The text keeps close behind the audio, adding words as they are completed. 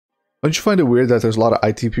Don't you find it weird that there's a lot of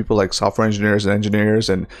IT people like software engineers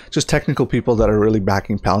and just technical people that are really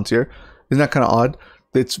backing Palantir? Isn't that kind of odd?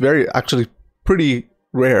 It's actually pretty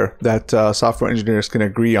rare that software engineers can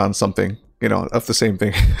agree on something, of the same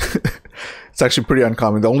thing. It's actually pretty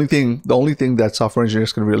uncommon. The only thing that software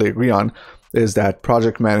engineers can really agree on is that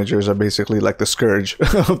project managers are basically like the scourge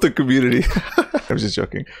of the community. I'm just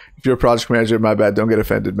joking. If you're a project manager, my bad, don't get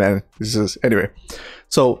offended, man. Anyway.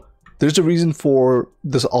 So there's a reason for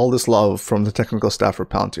all this love from the technical staff for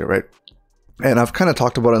Palantir, right? And I've kind of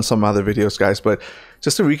talked about it in some other videos, guys, but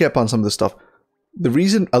just to recap on some of this stuff, the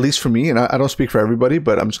reason, at least for me, and I don't speak for everybody,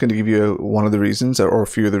 but I'm just going to give you one of the reasons or a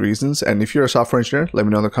few of the reasons. And if you're a software engineer, let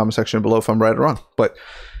me know in the comment section below if I'm right or wrong. But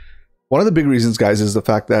one of the big reasons, guys, is the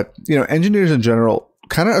fact that, engineers in general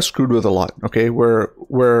kind of are screwed with a lot, okay?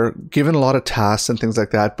 We're given a lot of tasks and things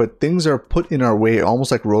like that, but things are put in our way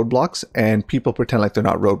almost like roadblocks, and people pretend like they're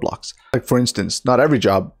not roadblocks. Like, for instance, not every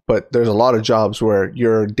job, but there's a lot of jobs where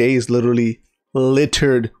your day is literally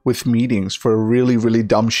littered with meetings for really, really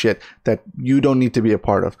dumb shit that you don't need to be a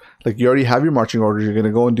part of. Like, you already have your marching orders, you're going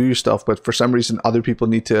to go and do your stuff, but for some reason, other people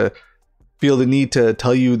feel the need to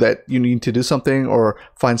tell you that you need to do something or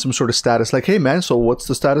find some sort of status. Like, hey man, so what's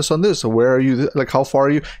the status on this? So where are you? Like, how far are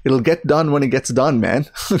you? It'll get done when it gets done, man.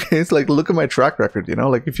 Okay, it's like, look at my track record,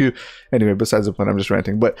 like anyway, besides the point, I'm just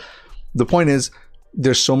ranting. But the point is,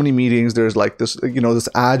 there's so many meetings. There's like this, this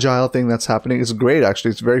agile thing that's happening. It's great,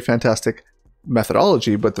 actually. It's very fantastic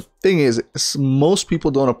methodology. But the thing is, most people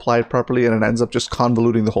don't apply it properly, and it ends up just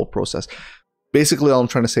convoluting the whole process. Basically, all I'm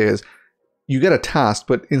trying to say is, you get a task,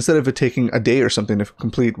 but instead of it taking a day or something to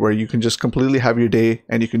complete, where you can just completely have your day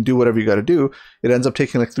and you can do whatever you got to do, it ends up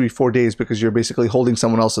taking like 3-4 days because you're basically holding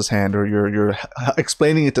someone else's hand, or you're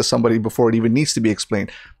explaining it to somebody before it even needs to be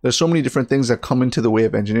explained. There's so many different things that come into the way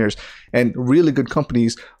of engineers, and really good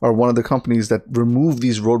companies are one of the companies that remove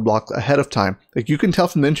these roadblocks ahead of time. Like, you can tell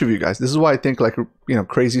from the interview, guys. This is why I think, like,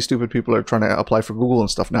 crazy stupid people are trying to apply for Google and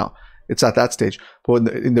stuff now. It's at that stage. But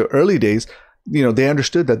in the early days, they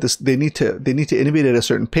understood that they need to innovate at a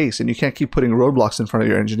certain pace, and you can't keep putting roadblocks in front of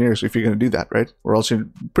your engineers if you're going to do that, right? Or else you're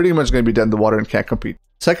pretty much going to be dead in the water and can't compete.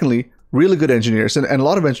 Secondly, really good engineers, and a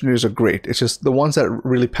lot of engineers are great. It's just the ones that are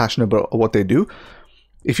really passionate about what they do.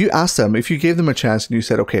 If you ask them, if you gave them a chance and you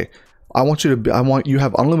said, okay, I want you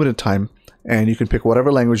have unlimited time, and you can pick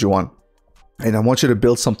whatever language you want, and I want you to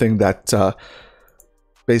build something that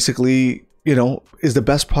basically, is the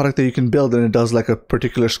best product that you can build, and it does like a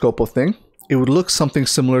particular scope of thing, it would look something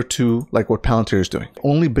similar to like what Palantir is doing,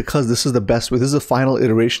 only because this is the best way. This is the final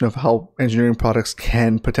iteration of how engineering products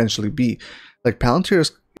can potentially be. Like, Palantir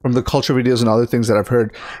is, from the culture videos and other things that I've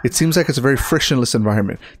heard, it seems like it's a very frictionless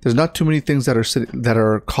environment. There's not too many things that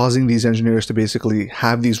are causing these engineers to basically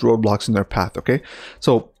have these roadblocks in their path. Okay,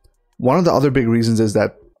 so one of the other big reasons is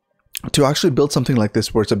that to actually build something like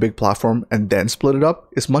this, where it's a big platform and then split it up,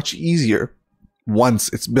 is much easier once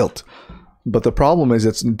it's built. But the problem is,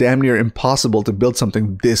 it's damn near impossible to build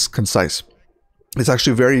something this concise. It's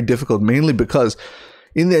actually very difficult, mainly because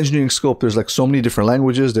in the engineering scope, there's like so many different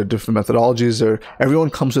languages, there are different methodologies, everyone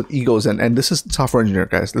comes with egos, and this is software engineer,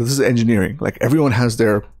 guys. This is engineering. Like, everyone has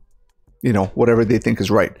their, whatever they think is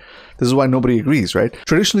right. This is why nobody agrees, right?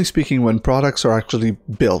 Traditionally speaking, when products are actually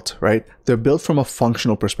built, right, they're built from a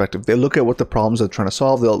functional perspective. They look at what the problems they're trying to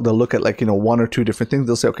solve. They'll look at, like, one or two different things.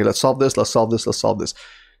 They'll say, okay, let's solve this, let's solve this, let's solve this.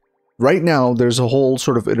 Right now, there's a whole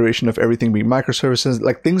sort of iteration of everything being microservices.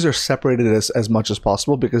 Like, things are separated as much as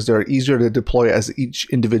possible because they're easier to deploy as each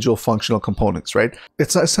individual functional components, right?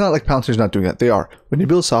 It's not like Palantir's not doing that. They are. When you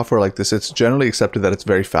build software like this, it's generally accepted that it's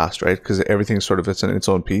very fast, right? Because everything sort of it's in its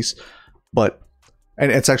own piece. And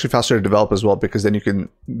it's actually faster to develop as well, because then you can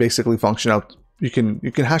basically function out. You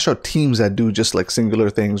can hash out teams that do just like singular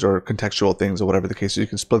things or contextual things or whatever the case is. You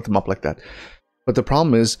can split them up like that. But the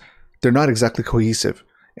problem is, they're not exactly cohesive.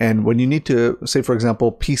 And when you need to, say, for example,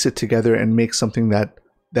 piece it together and make something that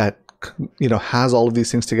has all of these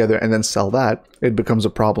things together and then sell that, it becomes a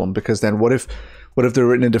problem. Because then what if they're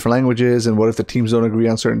written in different languages, and what if the teams don't agree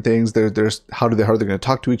on certain things? There's how are they going to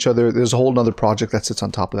talk to each other? There's a whole other project that sits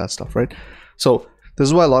on top of that stuff, right? So this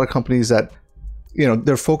is why a lot of companies that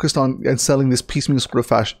they're focused on and selling this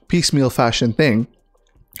piecemeal fashion thing,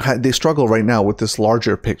 they struggle right now with this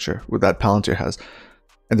larger picture that Palantir has.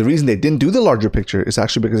 And the reason they didn't do the larger picture is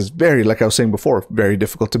actually because it's very, like I was saying before, very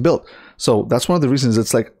difficult to build. So that's one of the reasons.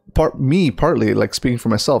 It's like partly like speaking for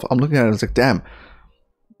myself, I'm looking at it, it's like, damn,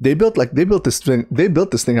 they built this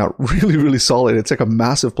thing out really, really solid. It's like a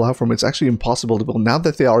massive platform. It's actually impossible to build. Now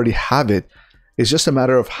that they already have it, it's just a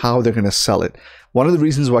matter of how they're going to sell it. One of the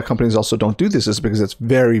reasons why companies also don't do this is because it's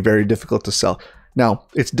very, very difficult to sell. Now,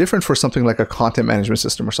 it's different for something like a content management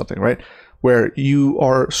system or something, right? Where you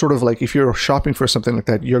are sort of like, if you're shopping for something like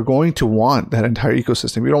that, you're going to want that entire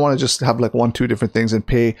ecosystem. You don't want to just have like 1, 2 different things and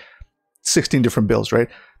pay 16 different bills, right?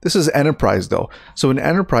 This is enterprise though. So in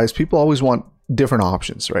enterprise, people always want different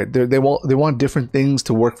options, right? They want different things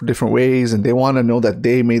to work for different ways, and they want to know that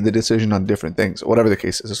they made the decision on different things, whatever the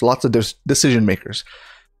case is. There's lots of decision makers.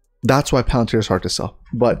 That's why Palantir is hard to sell.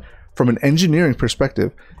 But from an engineering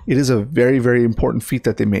perspective, it is a very, very important feat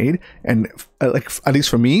that they made. And like, at least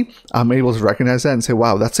for me, I'm able to recognize that and say,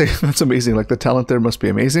 wow, that's amazing. Like, the talent there must be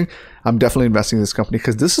amazing. I'm definitely investing in this company,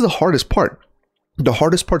 because this is the hardest part. The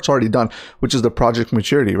hardest part's already done, which is the project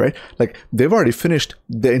maturity, right? Like, they've already finished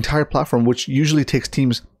the entire platform, which usually takes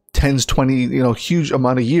teams 10, 20, huge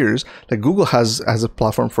amount of years. Like, Google has a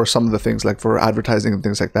platform for some of the things, like for advertising and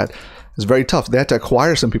things like that. It's very tough. They had to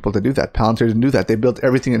acquire some people to do that. Palantir didn't do that. They built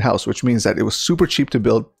everything in-house, which means that it was super cheap to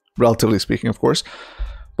build, relatively speaking, of course.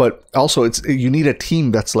 But also, you need a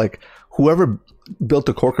team that's like, whoever built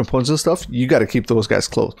the core components and stuff, you got to keep those guys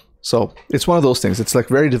close. So it's one of those things. It's like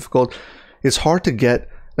very difficult. It's hard to get,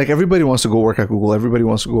 like, everybody wants to go work at Google, everybody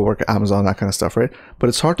wants to go work at Amazon, that kind of stuff, right? But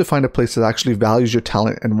it's hard to find a place that actually values your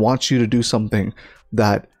talent and wants you to do something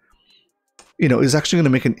that, is actually going to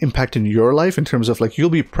make an impact in your life, in terms of like, you'll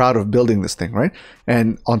be proud of building this thing, right?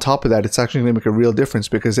 And on top of that, it's actually going to make a real difference,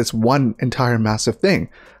 because it's one entire massive thing,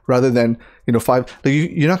 rather than, 5. Like,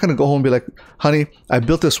 you're not going to go home and be like, honey, I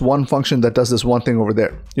built this one function that does this one thing over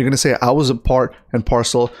there. You're going to say, I was a part and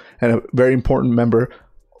parcel and a very important member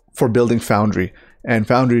for building Foundry, and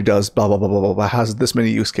Foundry does blah, blah, blah, blah, blah, has this many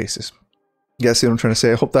use cases. You see what I'm trying to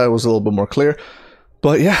say? I hope that was a little bit more clear.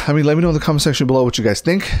 But yeah, I mean, let me know in the comment section below what you guys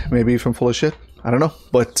think. Maybe if I'm full of shit, I don't know.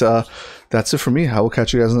 But that's it for me. I will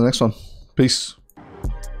catch you guys in the next one. Peace.